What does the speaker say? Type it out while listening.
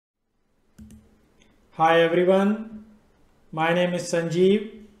Hi everyone, my name is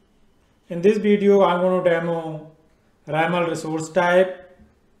Sanjeev. In this video, I'm going to demo RAML resource type,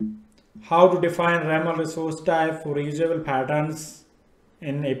 how to define RAML resource type for reusable patterns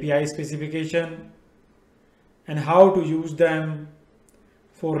in API specification, and how to use them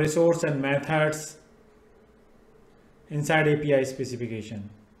for resource and methods inside API specification.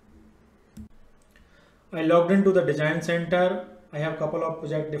 I logged into the design center. I have a couple of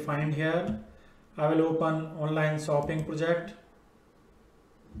projects defined here. I will open online shopping project.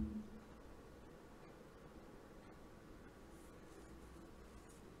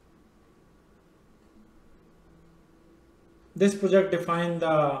 This project defines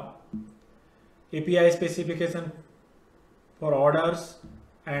the API specification for orders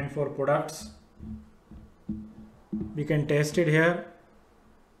and for products. We can test it here.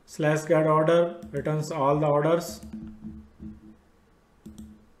 /get order returns all the orders.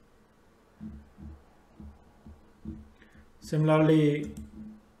 Similarly,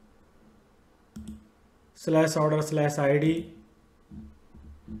 /order/id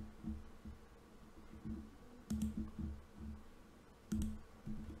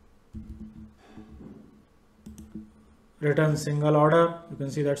returns single order. You can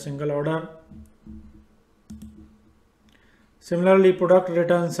see that single order. Similarly, product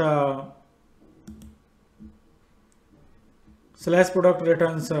returns /product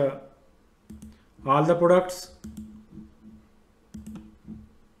returns all the products,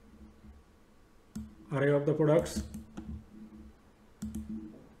 array of the products,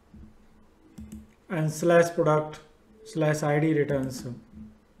 and /product/id returns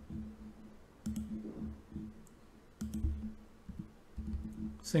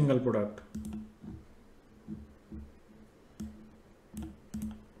single product.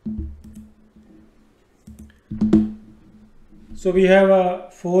 So we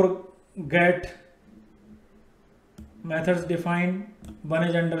have 4 get methods defined. One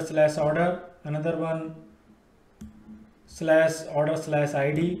is under /order, another one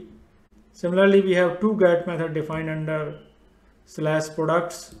 /order/id. Similarly, we have 2 get method defined under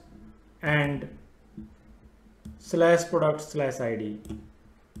 /products and /products/id.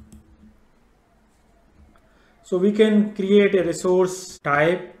 So we can create a resource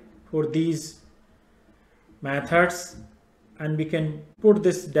type for these methods, and we can put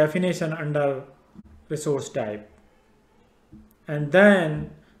this definition under resource type. And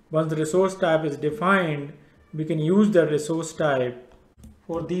then once the resource type is defined, we can use the resource type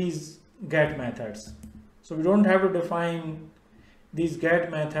for these get methods. So we don't have to define these get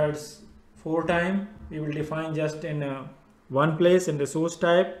methods 4 times. We will define just in one place in resource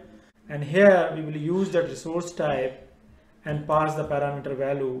type, and here we will use that resource type and pass the parameter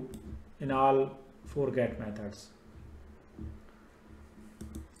value in all 4 get methods.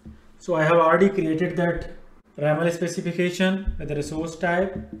 So I have already created that RAML specification with the resource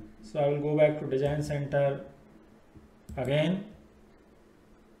type. So I will go back to design center again.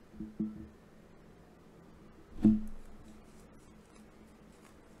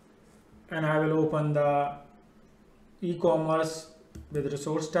 And I will open the e-commerce with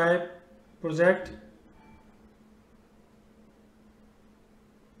resource type project.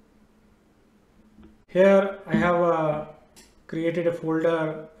 Here I have created a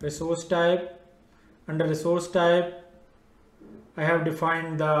folder resource type. Under resource type, I have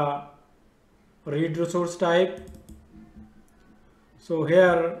defined the read resource type. So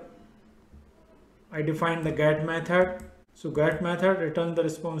here I define the get method. So get method returns the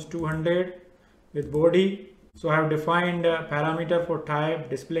response 200 with body. So I have defined a parameter for type,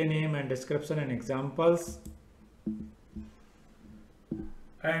 display name, and description and examples.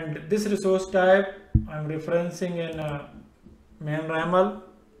 And this resource type I'm referencing in main RAML.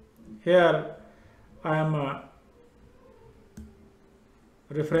 Here I am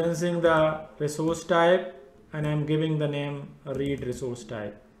referencing the resource type, and I am giving the name read resource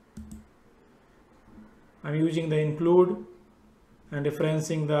type. I am using the include and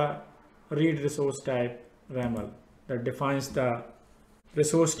referencing the read resource type RAML that defines the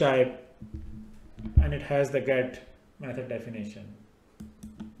resource type, and it has the get method definition.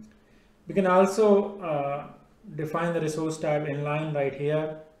 We can also define the resource type inline right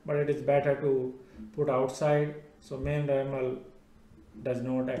here, but it is better to put outside. So main RAML does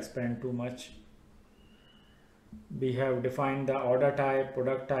not expand too much. We have defined the order type,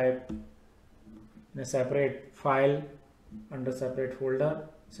 product type in a separate file under separate folder.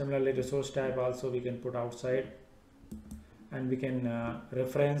 Similarly, resource type also we can put outside, and we can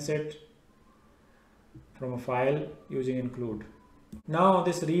reference it from a file using include. Now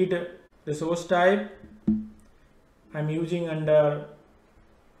this read resource type I'm using under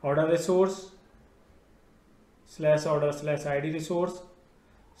order resource, slash order slash id resource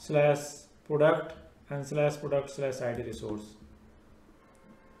slash product and slash product slash id resource.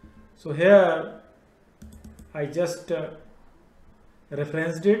 So here I just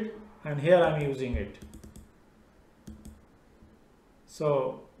referenced it and here I'm using it.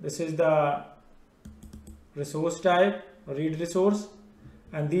 So this is the resource type, read resource,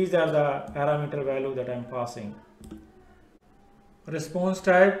 and these are the parameter value that I'm passing. Response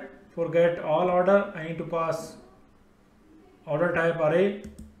type, for get all order, I need to pass order type array,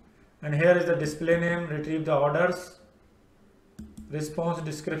 and here is the display name, retrieve the orders. Response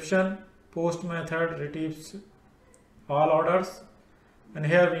description, post method retrieves all orders, and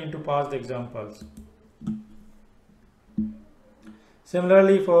here we need to pass the examples.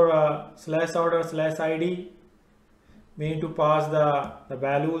 Similarly for slash order slash id, we need to pass the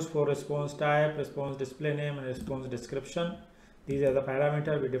values for response type, response display name, and response description. These are the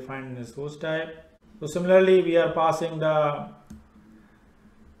parameters we defined in resource type. So similarly, we are passing the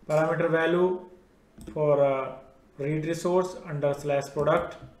parameter value for read resource under slash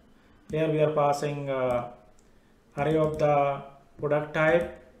product. Here we are passing array of the product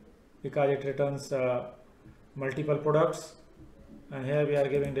type because it returns multiple products, and here we are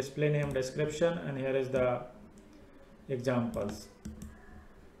giving display name, description, and here is the examples.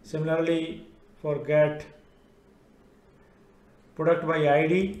 Similarly, for get product by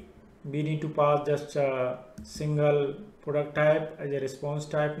id, we need to pass just a single product type as a response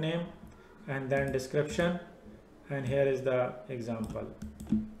type name and then description, and here is the example.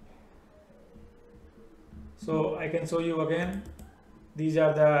 So I can show you again. These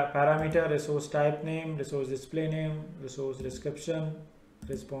are the parameter: resource type name, resource display name, resource description,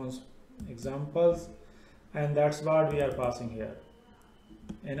 response examples, and that's what we are passing here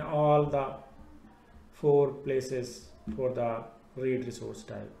in all the 4 places for the read resource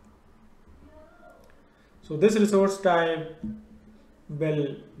type. So this resource type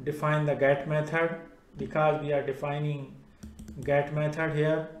will define the get method because we are defining get method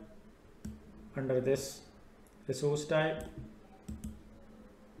here under this resource type,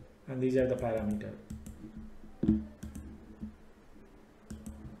 and these are the parameters.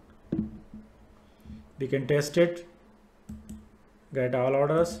 We can test it. Get all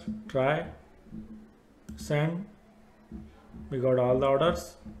orders, try, send. We got all the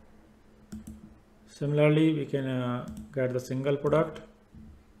orders. Similarly, we can get the single product,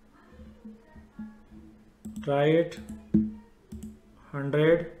 try it,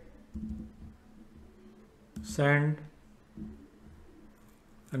 100, send,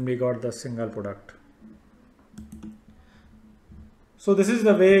 and we got the single product. So this is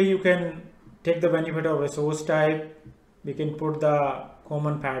the way you can take the benefit of resource type. We can put the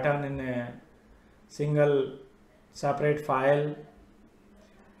common pattern in a single separate file,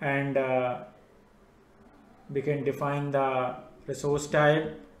 and we can define the resource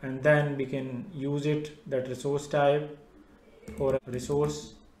type, and then we can use it, that resource type, for a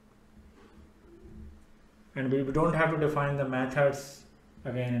resource, and we don't have to define the methods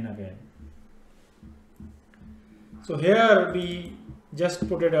again and again. So here we just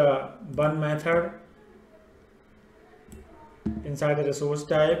put it a one method inside the resource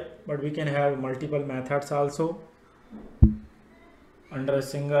type, but we can have multiple methods also under a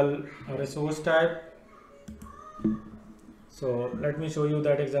single resource type. So let me show you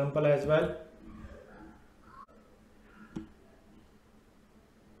that example as well.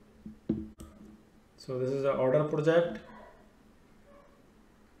 So this is an order project.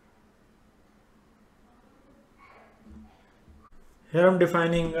 Here I'm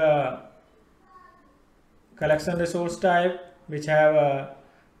defining a collection resource type which have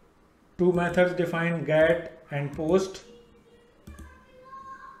 2 methods defined, get and post.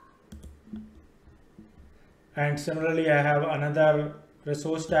 And similarly, I have another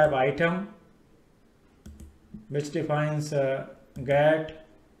resource type item which defines get,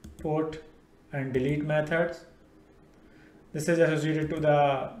 put, and delete methods. This is associated to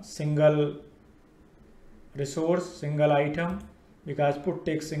the single resource, single item, because put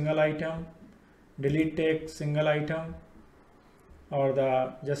takes single item, delete takes single item or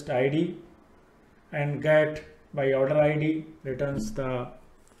the just ID, and get by order ID returns the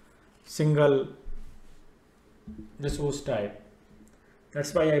single resource type.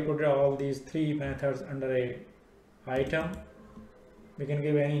 That's why I put all these 3 methods under a item. We can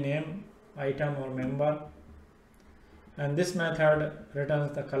give any name, item or member, and this method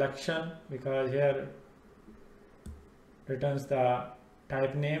returns the collection because here returns the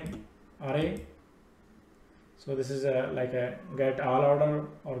type name array. So this is like a get all order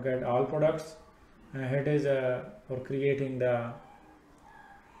or get all products, and it is for creating the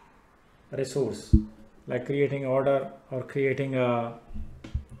resource like creating order or creating a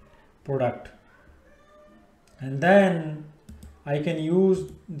product. And then I can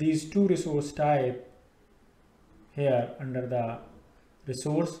use these two resource type here under the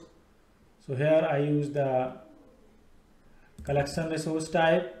resource. So here I use the collection resource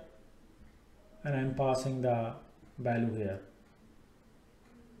type and I'm passing the value here.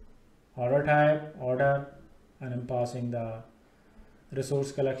 Order type, order, and I'm passing the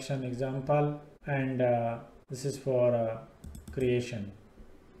resource collection example, and this is for creation,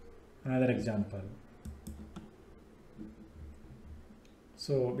 another example.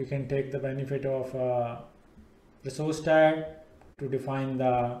 So we can take the benefit of resource tag to define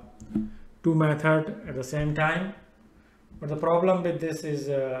the two methods at the same time. But the problem with this is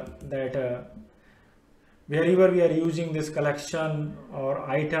that wherever we are using this collection or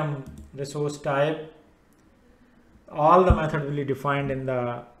item resource type, all the method will be defined in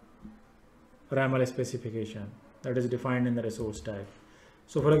the RAML specification that is defined in the resource type.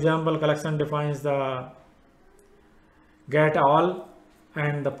 So for example, collection defines the get all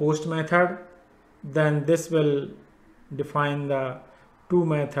and the post method, then this will define the two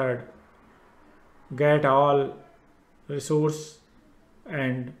method get all resource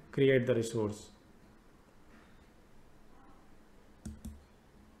and create the resource.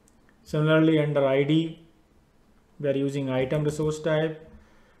 Similarly, under ID we are using item resource type,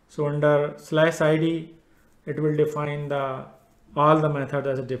 so under /ID it will define all the methods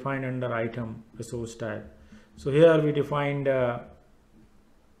as defined under item resource type. So here we defined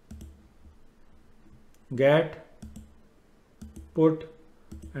get, put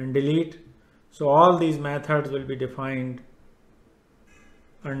and delete. So all these methods will be defined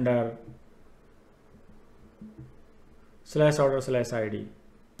under /order/ID.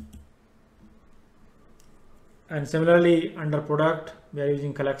 And similarly, under product we are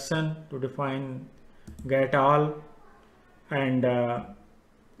using collection to define get all and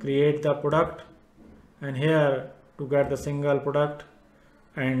create the product, and here to get the single product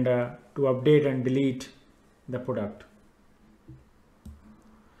and to update and delete the product.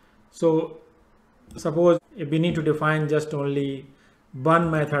 So suppose if we need to define just only one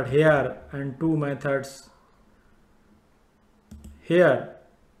method here and two methods here,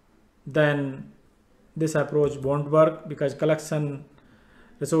 then this approach won't work, because collection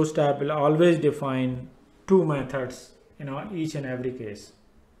resource type will always define two methods in each and every case.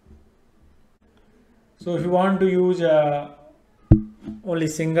 So if you want to use only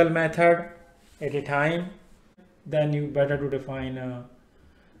single method at a time, then you better to define a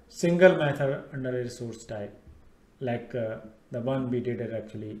single method under a resource type, like the one we did it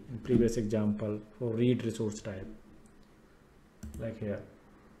actually in previous example for read resource type, like here.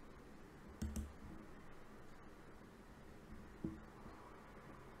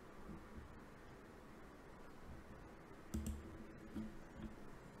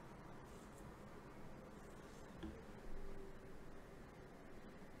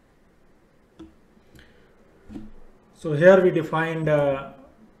 So here we defined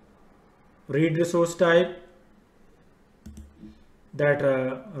read resource type that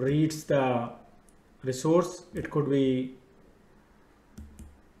reads the resource. It could be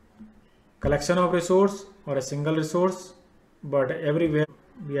collection of resource or a single resource, but everywhere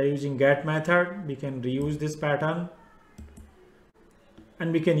we are using get method, we can reuse this pattern,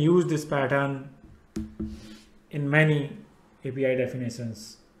 and we can use this pattern in many API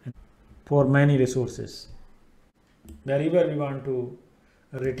definitions for many resources wherever we want to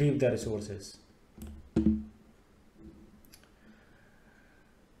retrieve the resources.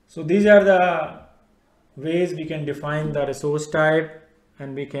 So these are the ways we can define the resource type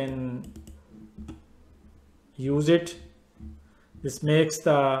and we can use it. This makes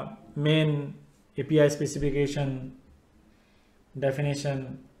the main API specification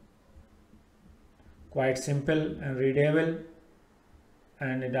definition quite simple and readable,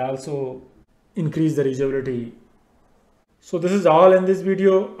 and it also increases the reusability. So this is all in this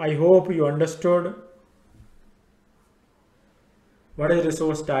video. I hope you understood what a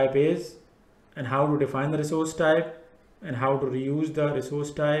resource type is and how to define the resource type and how to reuse the resource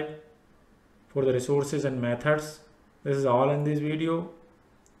type for the resources and methods. This is all in this video.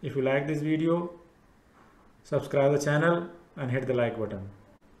 If you like this video, subscribe the channel and hit the like button.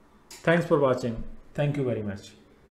 Thanks for watching. Thank you very much.